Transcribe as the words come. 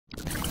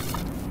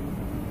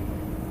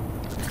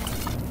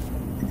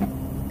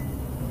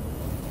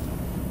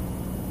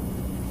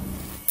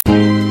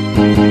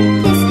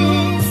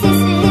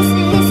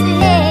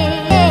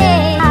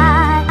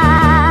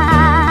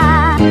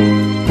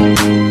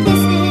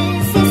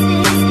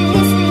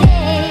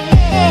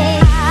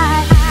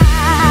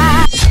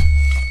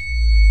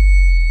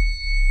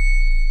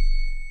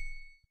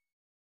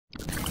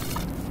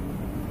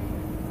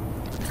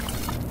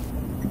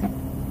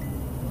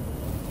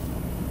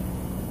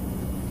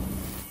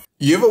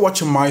You ever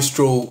watch a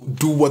maestro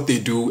do what they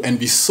do and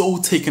be so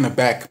taken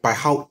aback by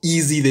how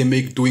easy they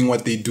make doing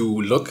what they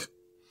do look?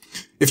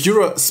 If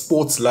you're a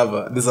sports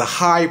lover, there's a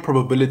high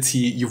probability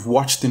you've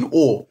watched in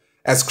awe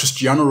as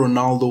Cristiano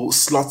Ronaldo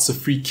slots a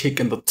free kick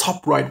in the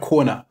top right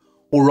corner,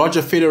 or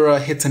Roger Federer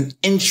hits an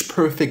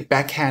inch-perfect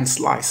backhand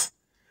slice,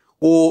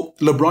 or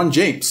LeBron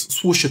James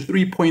swoosh a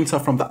three-pointer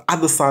from the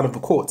other side of the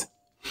court.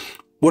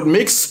 What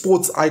makes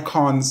sports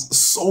icons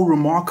so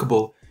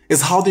remarkable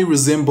is how they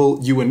resemble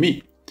you and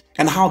me,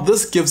 and how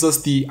this gives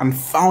us the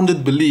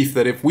unfounded belief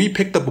that if we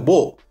picked up a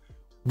ball,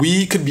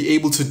 we could be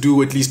able to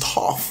do at least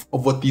half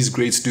of what these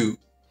greats do.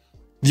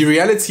 The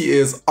reality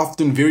is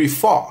often very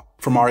far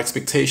from our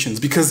expectations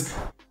because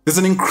there's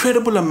an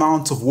incredible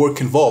amount of work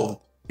involved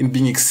in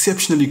being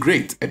exceptionally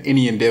great at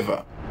any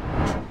endeavor.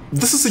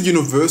 This is a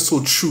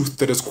universal truth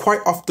that is quite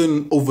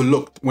often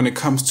overlooked when it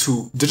comes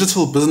to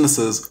digital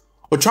businesses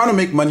or trying to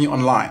make money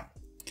online.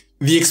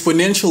 The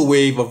exponential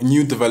wave of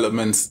new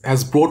developments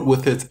has brought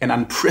with it an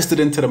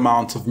unprecedented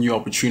amount of new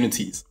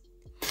opportunities.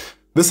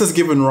 This has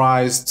given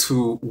rise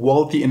to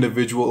wealthy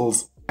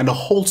individuals and a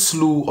whole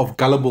slew of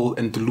gullible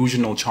and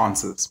delusional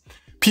chances.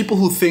 People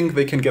who think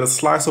they can get a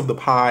slice of the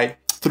pie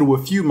through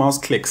a few mouse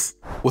clicks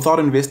without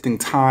investing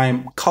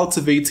time,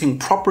 cultivating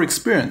proper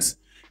experience,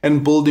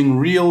 and building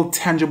real,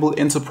 tangible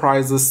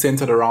enterprises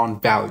centered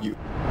around value.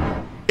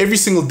 Every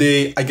single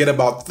day, I get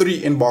about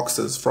 3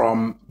 inboxes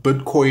from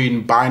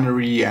Bitcoin,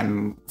 binary,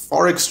 and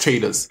Forex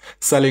traders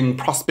selling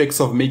prospects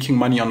of making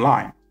money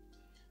online.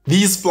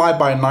 These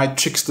fly-by-night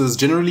tricksters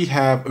generally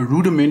have a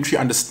rudimentary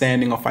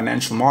understanding of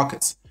financial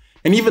markets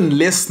and even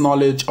less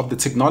knowledge of the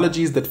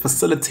technologies that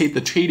facilitate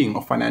the trading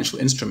of financial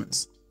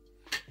instruments.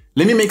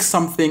 Let me make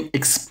something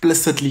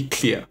explicitly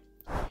clear.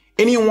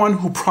 Anyone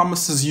who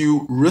promises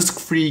you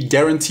risk-free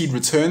guaranteed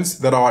returns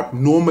that are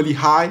abnormally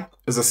high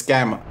is a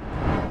scammer.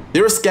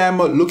 They're a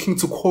scammer looking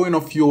to coin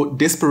off your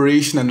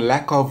desperation and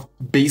lack of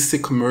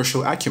basic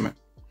commercial acumen.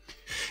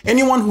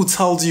 Anyone who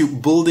tells you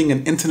building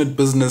an internet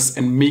business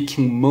and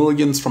making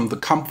millions from the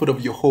comfort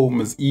of your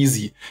home is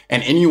easy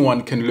and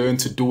anyone can learn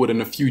to do it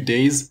in a few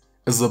days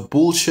is a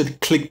bullshit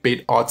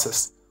clickbait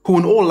artist who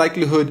in all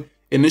likelihood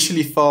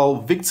initially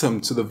fell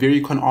victim to the very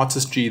con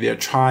artistry they're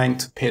trying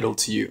to peddle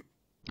to you.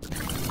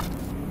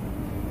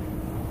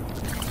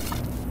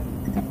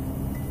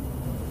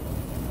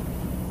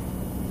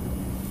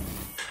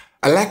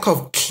 A lack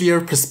of clear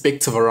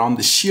perspective around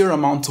the sheer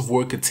amount of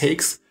work it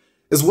takes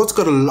is what's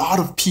got a lot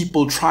of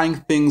people trying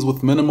things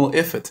with minimal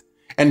effort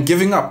and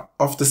giving up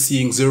after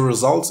seeing 0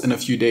 results in a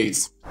few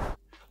days.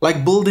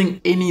 Like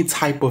building any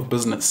type of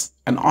business,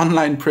 an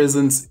online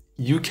presence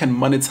you can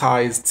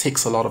monetize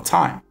takes a lot of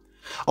time,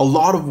 a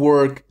lot of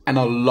work, and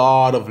a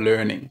lot of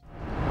learning.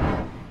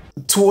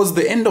 Towards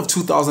the end of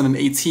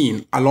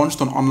 2018, I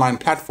launched an online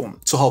platform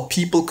to help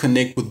people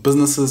connect with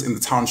businesses in the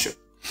township.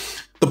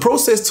 The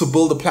process to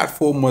build a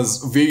platform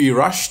was very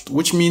rushed,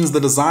 which means the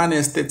design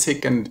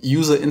aesthetic and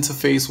user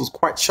interface was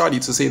quite shoddy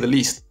to say the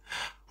least.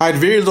 I had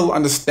very little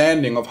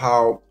understanding of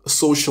how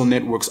social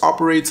networks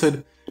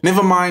operated,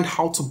 never mind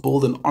how to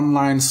build an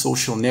online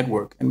social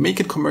network and make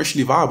it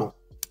commercially viable.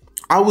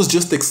 I was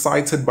just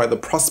excited by the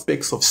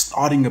prospects of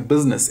starting a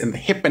business in the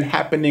hip and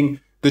happening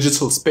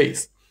digital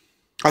space.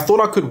 I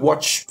thought I could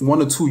watch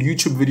 1 or 2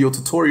 YouTube video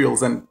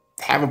tutorials and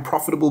have a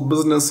profitable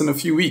business in a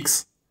few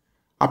weeks.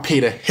 I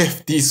paid a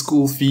hefty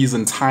school fees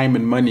and time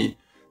and money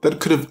that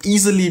could have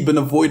easily been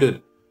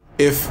avoided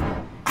if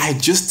I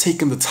had just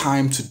taken the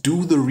time to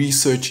do the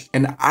research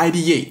and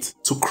ideate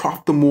to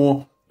craft a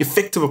more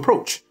effective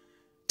approach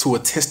to a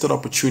tested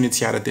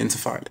opportunity I'd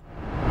identified.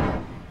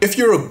 If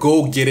you're a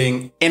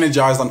go-getting,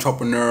 energized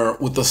entrepreneur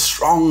with a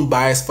strong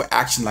bias for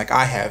action like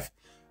I have,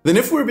 then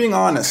if we're being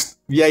honest,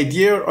 the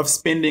idea of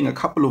spending a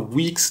couple of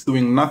weeks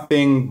doing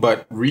nothing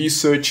but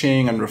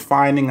researching and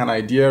refining an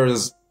idea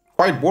is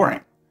quite boring.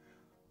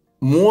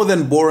 More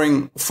than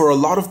boring, for a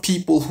lot of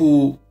people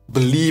who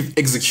believe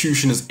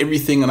execution is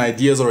everything and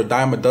ideas are a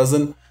dime a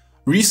dozen,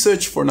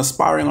 research for an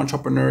aspiring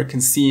entrepreneur can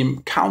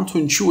seem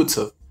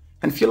counterintuitive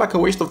and feel like a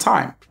waste of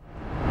time.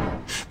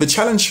 The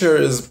challenge here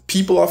is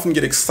people often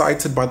get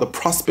excited by the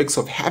prospects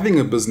of having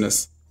a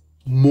business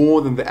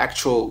more than the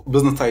actual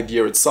business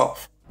idea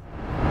itself.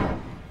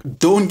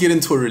 Don't get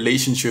into a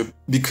relationship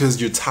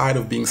because you're tired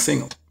of being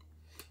single.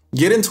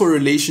 Get into a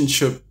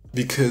relationship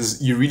because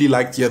you really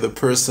like the other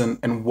person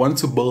and want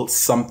to build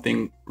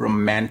something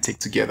romantic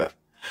together.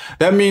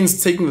 That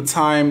means taking the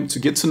time to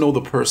get to know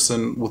the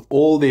person with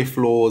all their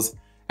flaws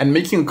and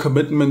making a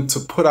commitment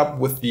to put up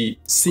with the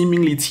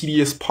seemingly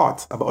tedious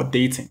part about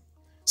dating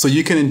so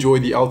you can enjoy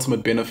the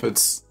ultimate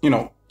benefits,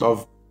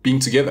 of being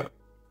together.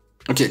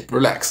 Okay,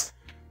 relax.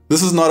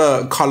 This is not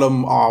a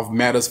column of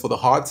matters for the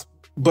heart,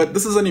 but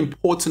this is an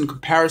important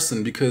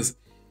comparison because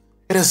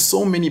it has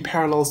so many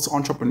parallels to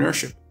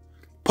entrepreneurship,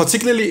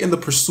 particularly in the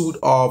pursuit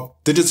of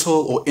digital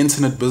or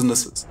internet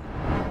businesses.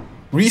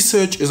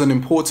 Research is an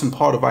important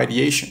part of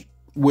ideation,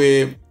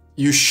 where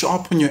you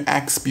sharpen your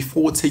axe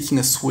before taking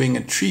a swing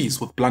at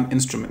trees with blunt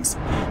instruments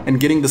and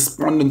getting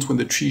despondent when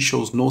the tree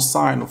shows no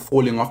sign of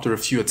falling after a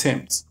few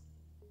attempts.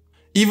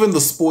 Even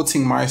the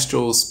sporting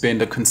maestros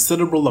spend a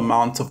considerable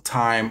amount of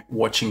time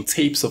watching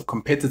tapes of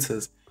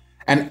competitors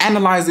and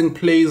analyzing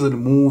plays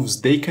and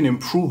moves they can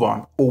improve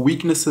on or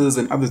weaknesses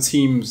in other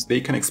teams they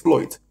can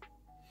exploit.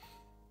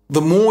 The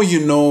more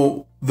you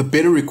know, the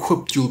better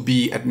equipped you'll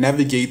be at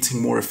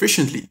navigating more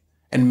efficiently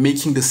and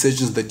making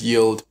decisions that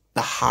yield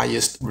the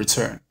highest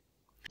return.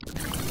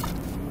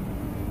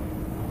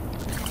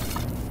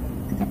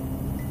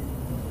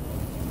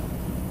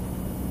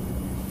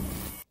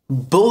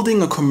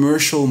 Building a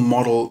commercial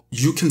model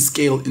you can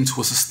scale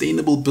into a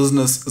sustainable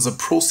business is a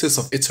process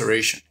of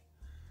iteration.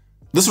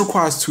 This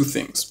requires two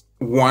things.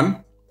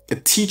 One, a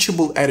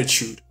teachable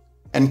attitude,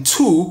 and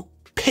two,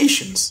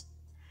 patience.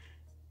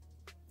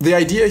 The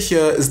idea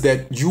here is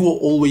that you are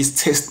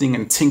always testing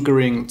and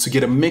tinkering to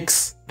get a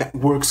mix that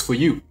works for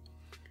you.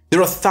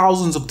 There are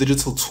thousands of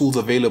digital tools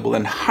available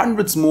and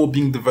hundreds more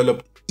being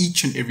developed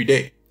each and every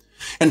day.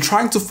 And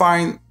trying to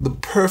find the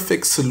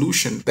perfect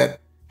solution that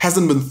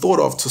hasn't been thought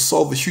of to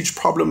solve a huge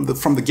problem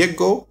from the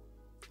get-go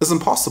is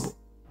impossible.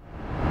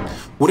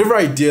 Whatever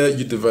idea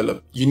you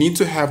develop, you need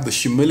to have the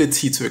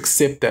humility to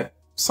accept that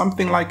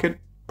something like it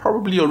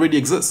probably already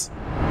exists.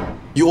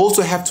 You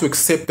also have to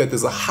accept that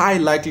there's a high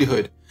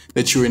likelihood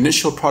that your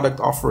initial product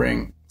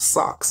offering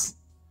sucks.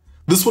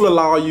 This will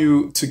allow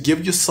you to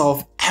give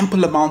yourself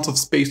ample amount of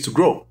space to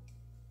grow.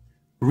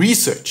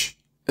 Research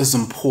is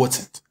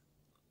important.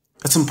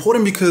 It's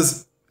important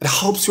because it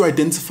helps you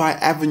identify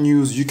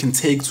avenues you can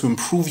take to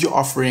improve your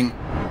offering,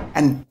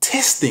 and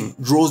testing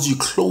draws you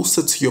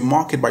closer to your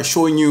market by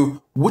showing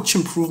you which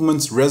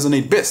improvements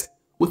resonate best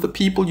with the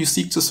people you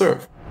seek to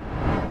serve.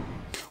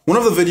 One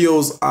of the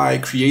videos I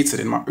created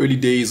in my early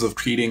days of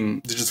creating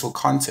digital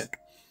content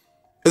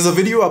is a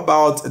video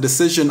about a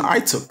decision I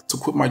took to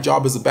quit my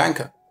job as a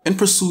banker in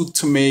pursuit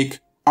to make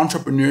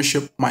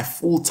entrepreneurship my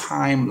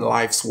full-time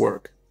life's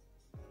work.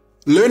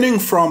 Learning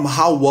from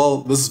how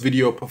well this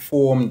video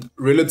performed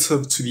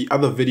relative to the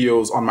other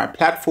videos on my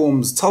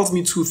platforms tells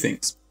me two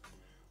things.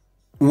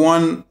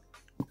 One,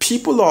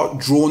 people are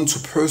drawn to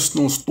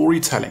personal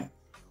storytelling,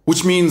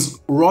 which means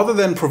rather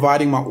than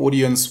providing my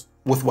audience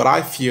with what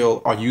I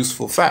feel are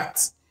useful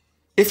facts,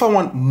 if I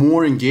want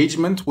more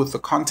engagement with the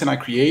content I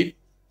create,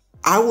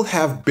 I will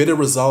have better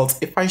results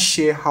if I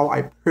share how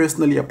I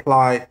personally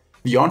apply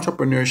the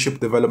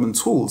entrepreneurship development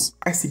tools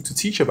I seek to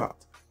teach about.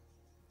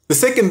 The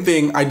second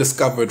thing I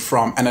discovered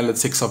from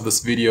analytics of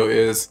this video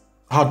is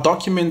how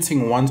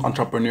documenting one's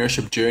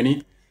entrepreneurship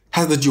journey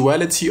has the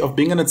duality of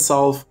being in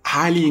itself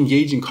highly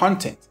engaging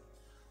content,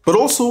 but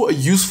also a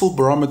useful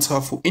barometer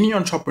for any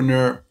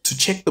entrepreneur to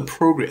check the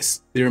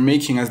progress they're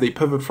making as they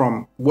pivot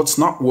from what's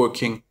not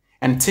working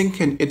and think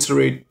and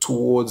iterate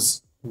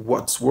towards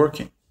what's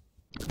working.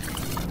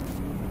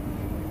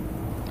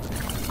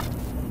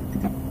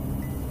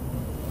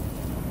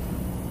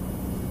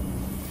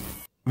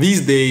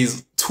 These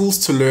days, tools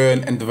to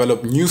learn and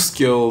develop new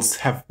skills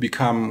have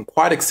become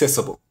quite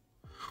accessible.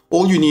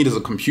 All you need is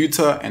a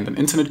computer and an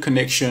internet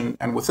connection,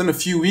 and within a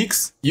few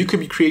weeks, you could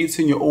be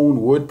creating your own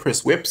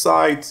WordPress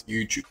website,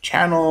 YouTube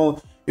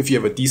channel, if you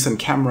have a decent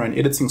camera and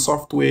editing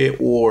software,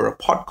 or a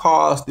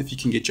podcast if you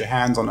can get your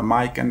hands on a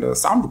mic and a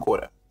sound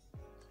recorder.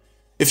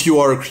 If you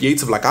are a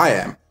creative like I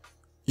am,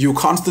 you're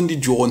constantly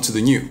drawn to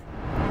the new.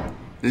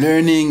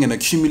 Learning and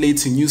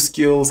accumulating new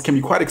skills can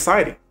be quite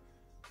exciting,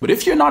 but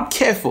if you're not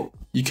careful,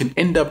 you can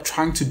end up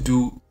trying to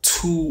do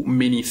too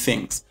many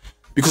things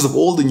because of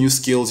all the new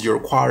skills you're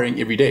acquiring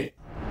every day.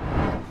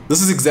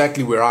 This is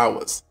exactly where I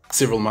was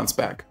several months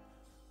back.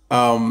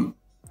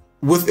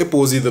 With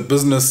Ipozi, the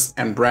business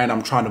and brand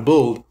I'm trying to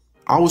build,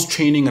 I was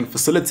training and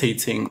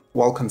facilitating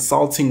while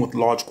consulting with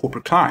large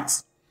corporate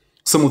clients,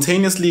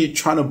 simultaneously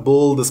trying to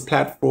build this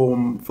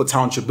platform for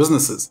township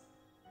businesses,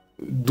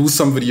 do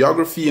some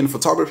videography and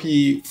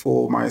photography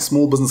for my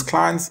small business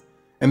clients,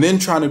 and then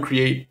trying to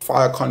create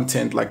fire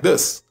content like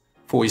this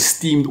for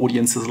esteemed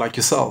audiences like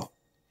yourself.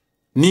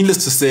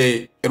 Needless to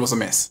say, it was a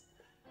mess.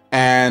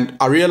 And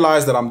I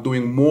realized that I'm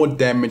doing more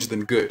damage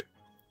than good.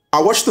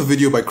 I watched the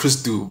video by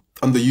Chris Du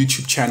on the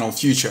YouTube channel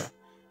Futur,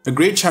 a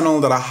great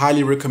channel that I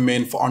highly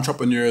recommend for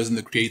entrepreneurs in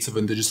the creative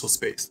and digital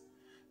space.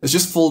 It's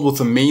just filled with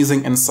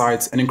amazing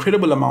insights and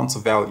incredible amounts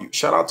of value.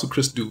 Shout out to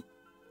Chris Du.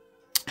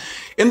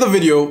 In the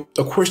video,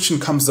 a question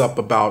comes up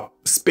about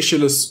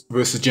specialists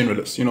versus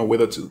generalists,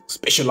 whether to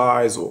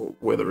specialize or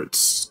whether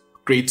it's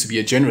great to be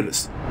a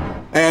generalist.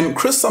 And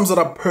Chris sums it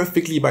up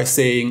perfectly by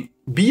saying,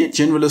 be a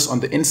generalist on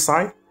the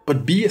inside,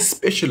 but be a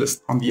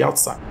specialist on the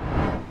outside.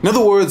 In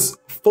other words,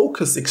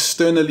 focus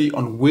externally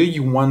on where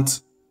you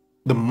want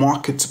the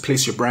market to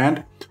place your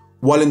brand,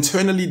 while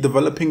internally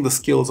developing the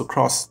skills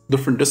across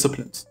different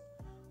disciplines.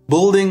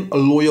 Building a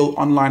loyal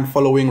online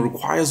following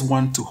requires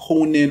one to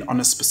hone in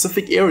on a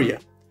specific area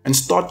and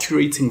start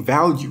curating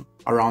value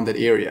around that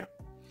area.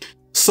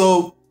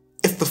 So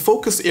if the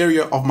focus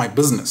area of my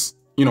business,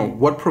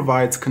 what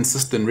provides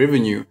consistent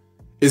revenue,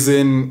 is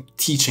in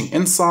teaching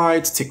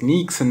insights,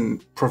 techniques,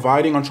 and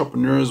providing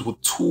entrepreneurs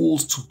with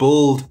tools to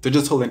build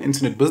digital and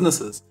internet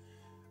businesses,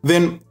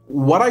 then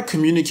what I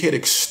communicate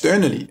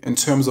externally in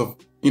terms of,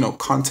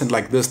 content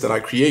like this that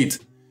I create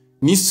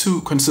needs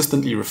to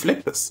consistently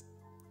reflect this.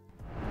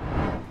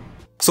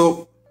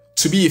 So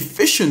to be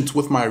efficient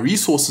with my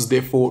resources,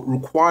 therefore,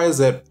 requires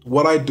that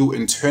what I do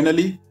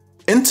internally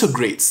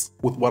integrates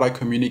with what I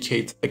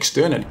communicate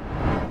externally.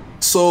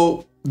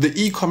 So the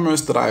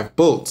e-commerce that I've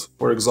built,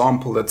 for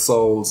example, that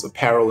sells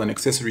apparel and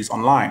accessories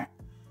online,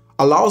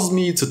 allows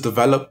me to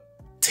develop,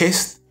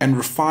 test, and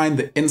refine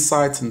the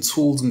insights and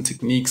tools and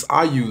techniques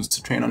I use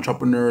to train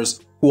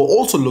entrepreneurs who are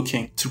also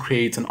looking to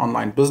create an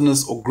online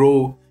business or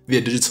grow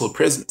their digital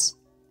presence.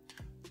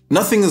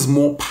 Nothing is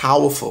more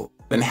powerful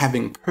than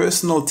having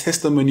personal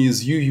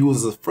testimonies you use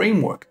as a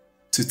framework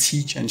to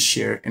teach and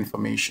share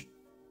information.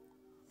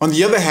 On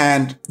the other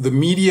hand, the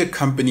media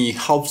company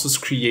helps us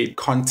create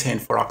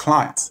content for our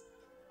clients.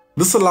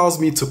 This allows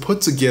me to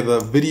put together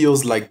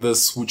videos like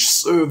this, which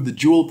serve the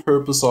dual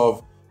purpose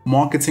of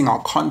marketing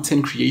our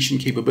content creation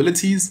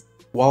capabilities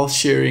while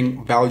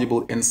sharing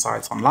valuable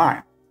insights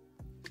online.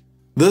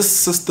 This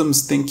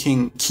systems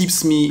thinking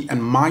keeps me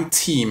and my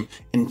team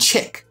in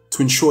check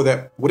to ensure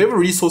that whatever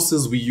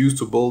resources we use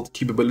to build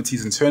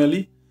capabilities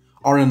internally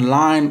are in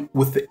line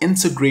with the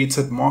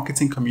integrated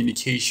marketing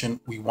communication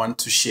we want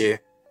to share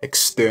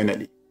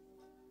externally.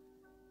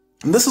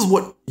 And this is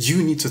what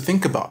you need to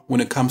think about when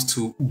it comes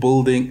to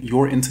building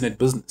your internet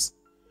business.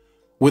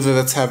 Whether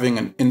that's having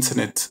an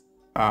internet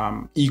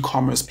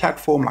e-commerce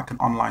platform like an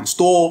online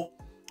store,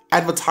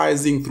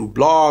 advertising through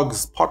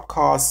blogs,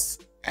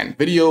 podcasts, and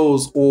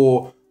videos,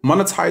 or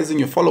monetizing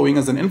your following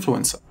as an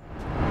influencer.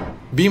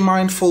 Be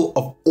mindful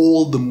of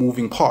all the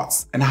moving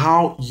parts and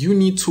how you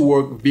need to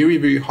work very,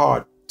 very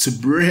hard to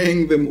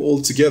bring them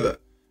all together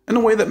in a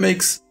way that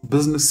makes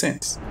business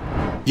sense.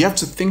 You have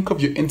to think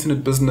of your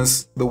internet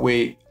business the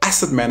way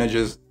asset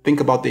managers think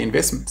about their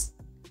investments.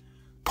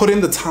 Put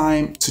in the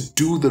time to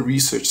do the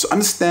research, to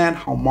understand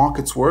how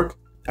markets work,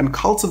 and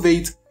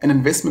cultivate an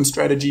investment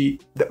strategy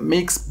that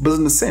makes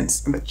business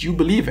sense and that you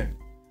believe in.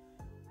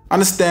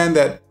 Understand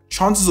that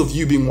chances of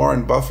you being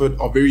Warren Buffett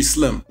are very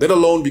slim, let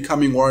alone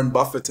becoming Warren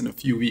Buffett in a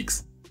few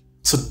weeks.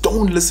 So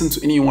don't listen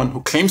to anyone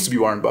who claims to be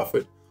Warren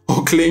Buffett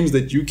or claims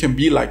that you can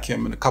be like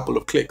him in a couple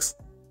of clicks.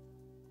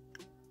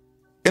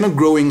 In a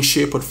growing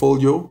share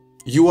portfolio,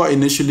 you are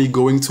initially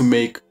going to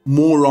make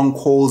more wrong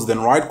calls than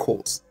right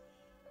calls,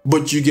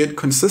 but you get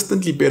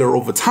consistently better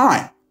over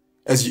time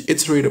as you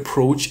iterate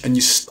approach and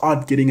you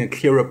start getting a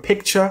clearer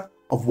picture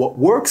of what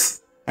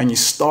works and you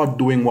start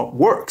doing what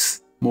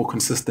works more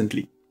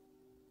consistently.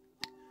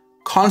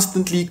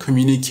 Constantly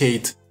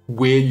communicate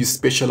where you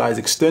specialize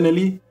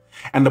externally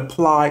and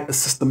apply a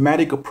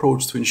systematic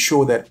approach to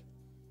ensure that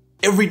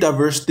every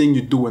diverse thing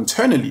you do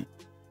internally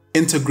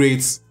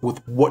integrates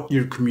with what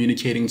you're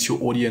communicating to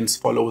your audience,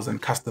 followers,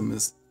 and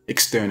customers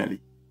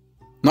externally.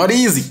 Not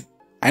easy,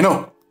 I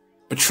know,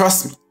 but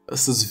trust me,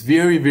 this is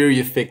very, very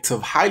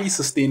effective, highly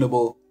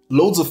sustainable,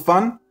 loads of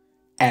fun,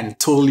 and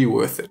totally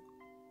worth it.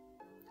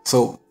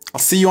 So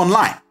I'll see you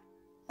online.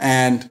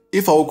 And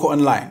if I will go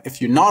online,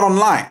 if you're not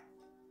online,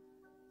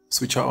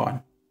 switch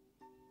on.